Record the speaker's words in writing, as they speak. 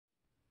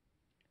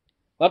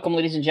Welcome,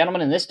 ladies and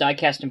gentlemen, in this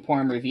Diecast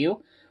Emporium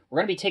review. We're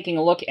going to be taking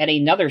a look at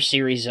another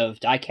series of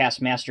Diecast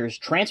Masters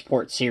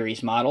Transport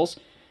Series models.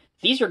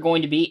 These are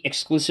going to be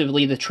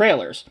exclusively the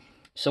trailers.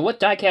 So what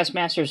Diecast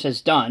Masters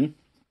has done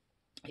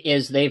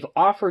is they've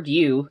offered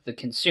you, the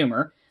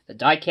consumer, the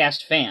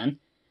Diecast fan,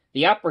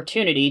 the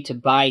opportunity to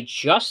buy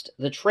just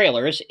the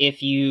trailers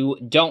if you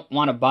don't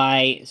want to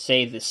buy,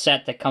 say, the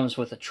set that comes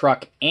with the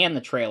truck and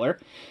the trailer.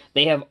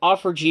 They have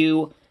offered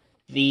you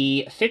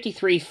the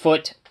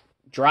 53-foot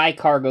dry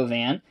cargo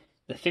van,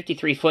 the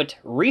 53-foot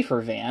reefer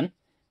van,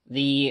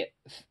 the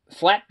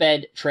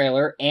flatbed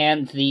trailer,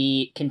 and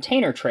the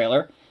container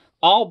trailer,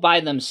 all by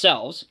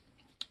themselves.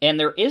 And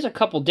there is a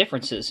couple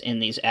differences in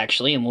these,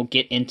 actually, and we'll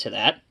get into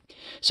that.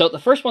 So the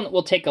first one that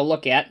we'll take a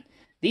look at,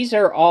 these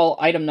are all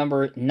item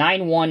number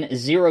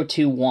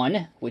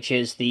 91021, which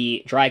is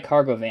the dry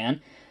cargo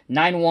van.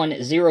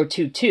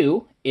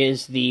 91022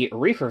 is the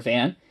reefer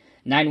van.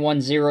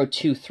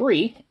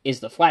 91023 is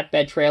the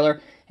flatbed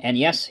trailer. And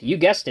yes, you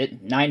guessed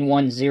it,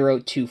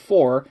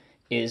 91024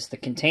 is the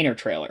container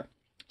trailer.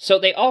 So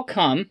they all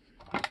come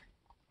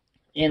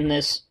in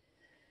this,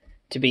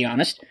 to be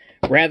honest,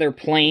 rather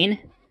plain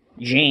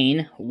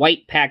Jane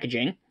white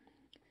packaging.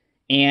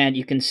 And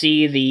you can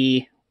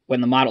see when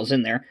the model's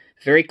in there,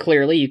 very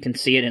clearly you can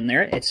see it in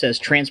there. It says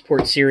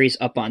Transport Series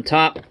up on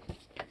top.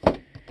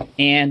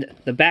 And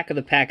the back of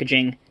the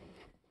packaging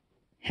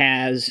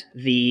has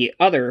the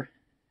other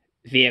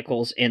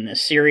vehicles in this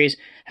series.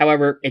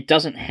 However, it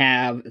doesn't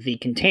have the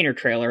container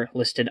trailer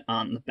listed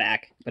on the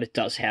back, but it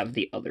does have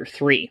the other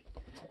three.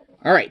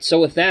 Alright, so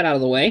with that out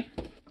of the way,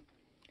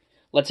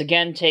 let's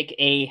again take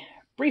a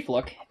brief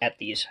look at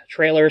these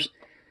trailers.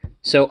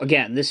 So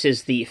again, this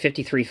is the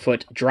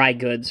 53-foot dry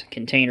goods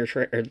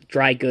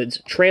dry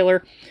goods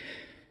trailer.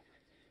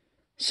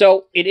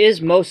 So it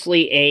is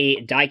mostly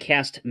a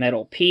die-cast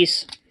metal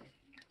piece.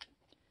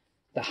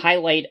 The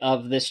highlight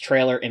of this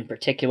trailer in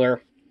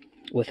particular,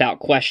 without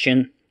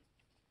question,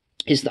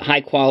 is the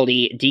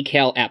high-quality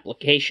decal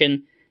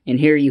application. And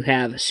here you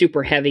have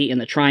super heavy in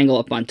the triangle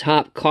up on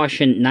top,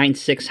 caution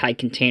 9.6 high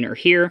container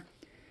here.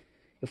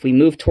 If we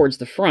move towards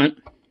the front,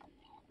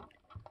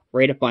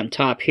 right up on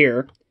top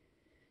here,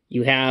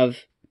 you have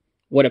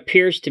what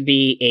appears to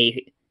be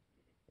a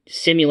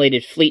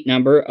simulated fleet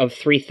number of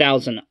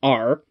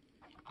 3000R.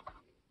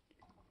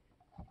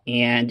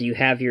 And you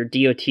have your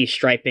DOT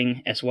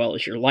striping as well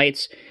as your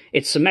lights.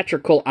 It's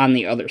symmetrical on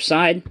the other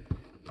side.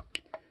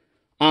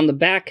 On the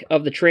back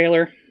of the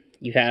trailer,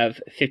 you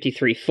have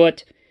 53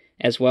 foot,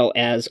 as well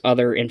as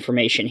other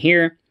information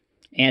here,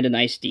 and a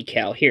nice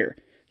decal here.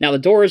 Now, the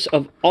doors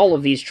of all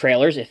of these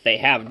trailers, if they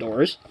have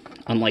doors,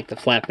 unlike the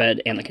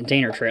flatbed and the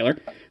container trailer,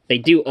 they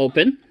do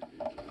open,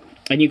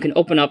 and you can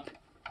open up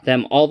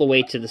them all the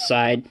way to the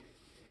side,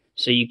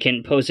 so you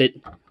can pose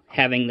it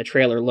having the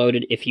trailer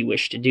loaded if you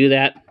wish to do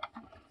that.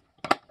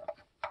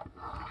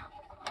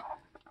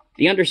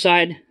 The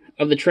underside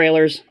of the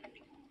trailers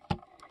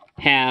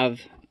have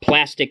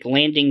plastic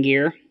landing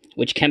gear,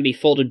 which can be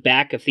folded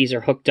back if these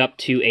are hooked up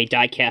to a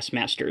Diecast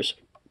Masters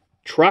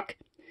truck,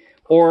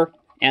 or,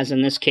 as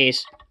in this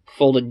case,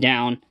 folded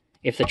down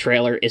if the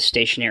trailer is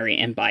stationary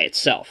and by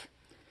itself.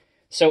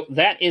 So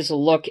that is a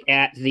look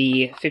at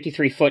the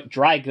 53-foot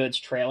dry goods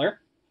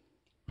trailer.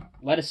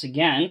 Let us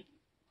again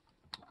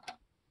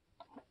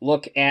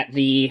look at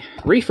the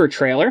reefer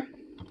trailer.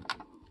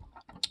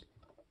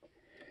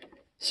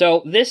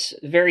 So this,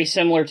 very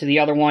similar to the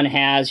other one,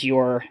 has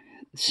your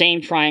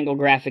same triangle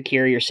graphic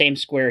here, your same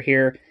square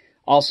here,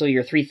 also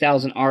your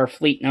 3000R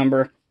fleet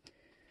number.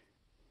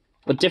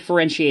 What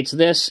differentiates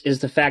this is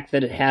the fact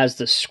that it has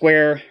the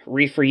square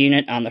reefer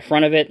unit on the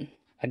front of it.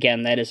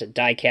 Again, that is a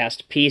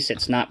die-cast piece,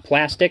 it's not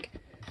plastic,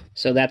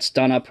 so that's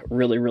done up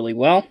really, really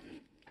well.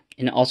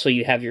 And also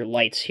you have your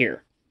lights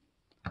here.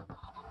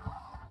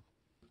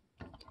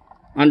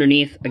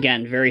 Underneath,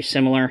 again, very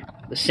similar,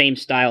 the same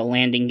style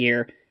landing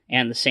gear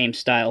and the same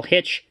style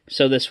hitch,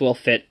 so this will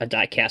fit a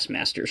Diecast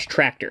Masters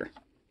tractor.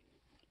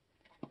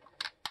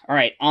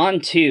 Alright,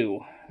 on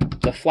to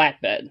the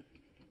flatbed.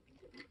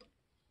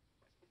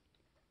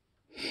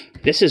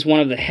 This is one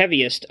of the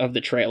heaviest of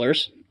the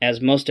trailers, as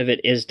most of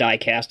it is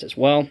die-cast as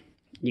well.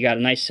 You got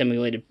a nice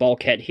simulated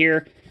bulkhead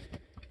here.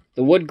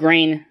 The wood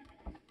grain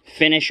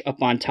finish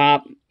up on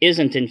top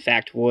isn't in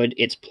fact wood,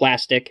 it's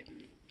plastic,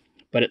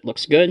 but it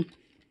looks good.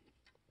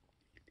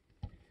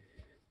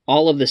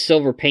 All of the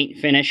silver paint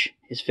finish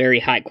is very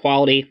high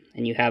quality,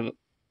 and you have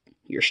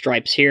your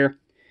stripes here.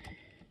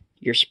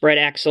 Your spread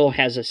axle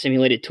has a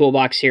simulated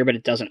toolbox here, but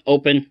it doesn't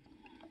open.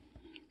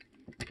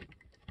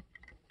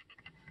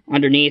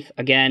 Underneath,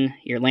 again,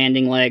 your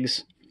landing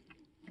legs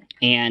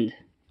and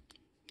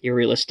your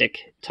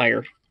realistic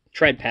tire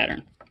tread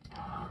pattern.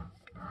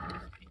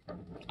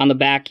 On the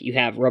back, you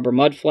have rubber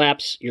mud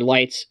flaps, your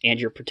lights, and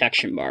your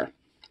protection bar.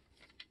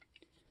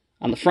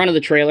 On the front of the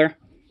trailer,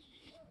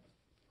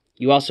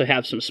 you also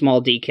have some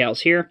small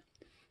decals here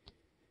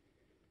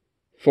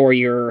for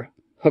your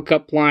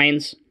hookup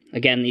lines.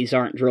 Again, these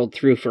aren't drilled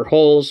through for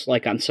holes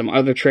like on some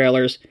other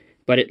trailers,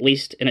 but at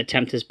least an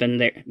attempt has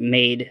been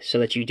made so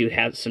that you do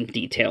have some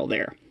detail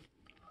there.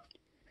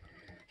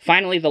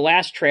 Finally, the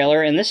last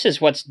trailer, and this is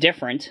what's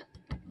different,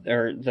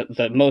 or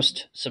the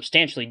most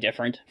substantially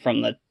different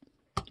from the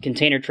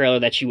container trailer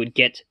that you would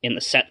get in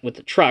the set with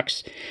the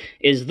trucks,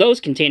 is those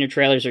container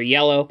trailers are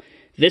yellow.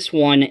 This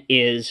one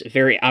is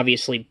very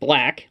obviously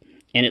black,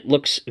 and it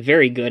looks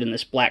very good in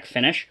this black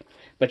finish.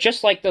 But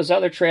just like those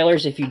other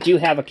trailers, if you do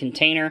have a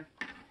container,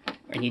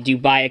 and you do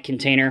buy a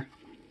container,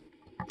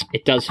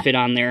 it does fit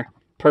on there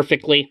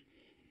perfectly,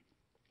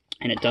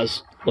 and it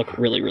does look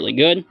really, really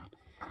good.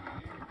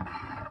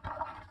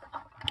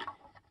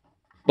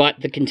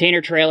 But the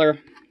container trailer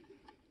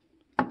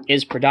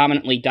is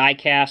predominantly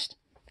die-cast.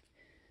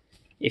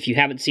 If you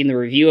haven't seen the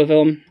review of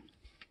them,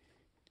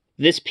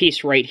 this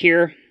piece right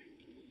here,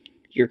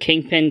 your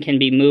kingpin can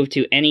be moved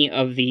to any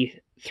of the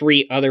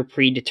 3 other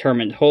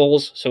predetermined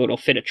holes, so it'll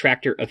fit a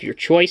tractor of your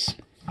choice.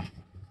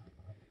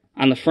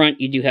 On the front,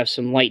 you do have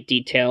some light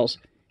details,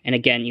 and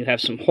again, you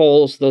have some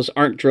holes. Those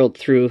aren't drilled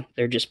through,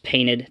 they're just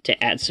painted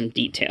to add some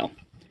detail.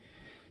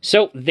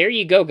 So there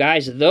you go,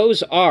 guys.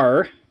 Those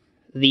are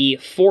the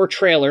 4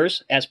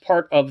 trailers as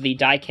part of the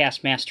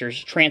Diecast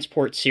Masters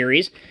Transport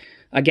series.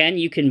 Again,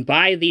 you can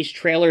buy these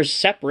trailers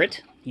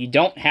separate. You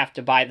don't have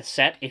to buy the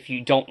set if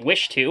you don't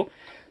wish to.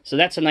 So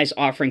that's a nice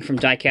offering from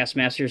Diecast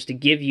Masters to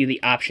give you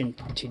the option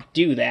to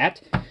do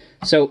that.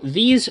 So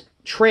these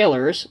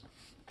trailers,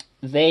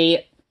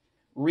 they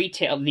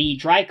retail, the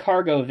dry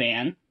cargo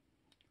van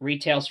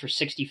retails for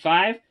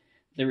 $65.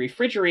 The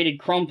refrigerated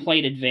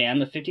chrome-plated van,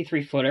 the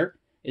 53-footer,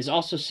 is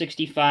also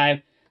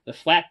 $65. The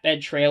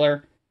flatbed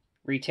trailer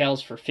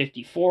retails for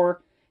 $54.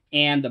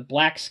 And the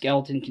black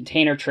skeleton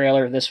container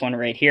trailer, this one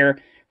right here,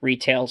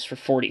 retails for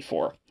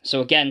 $44.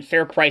 So again,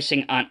 fair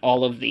pricing on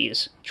all of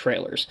these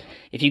trailers.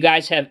 If you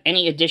guys have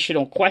any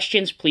additional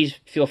questions, please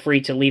feel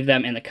free to leave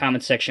them in the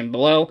comment section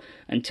below.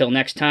 Until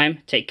next time,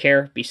 take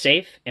care, be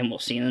safe, and we'll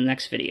see you in the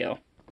next video.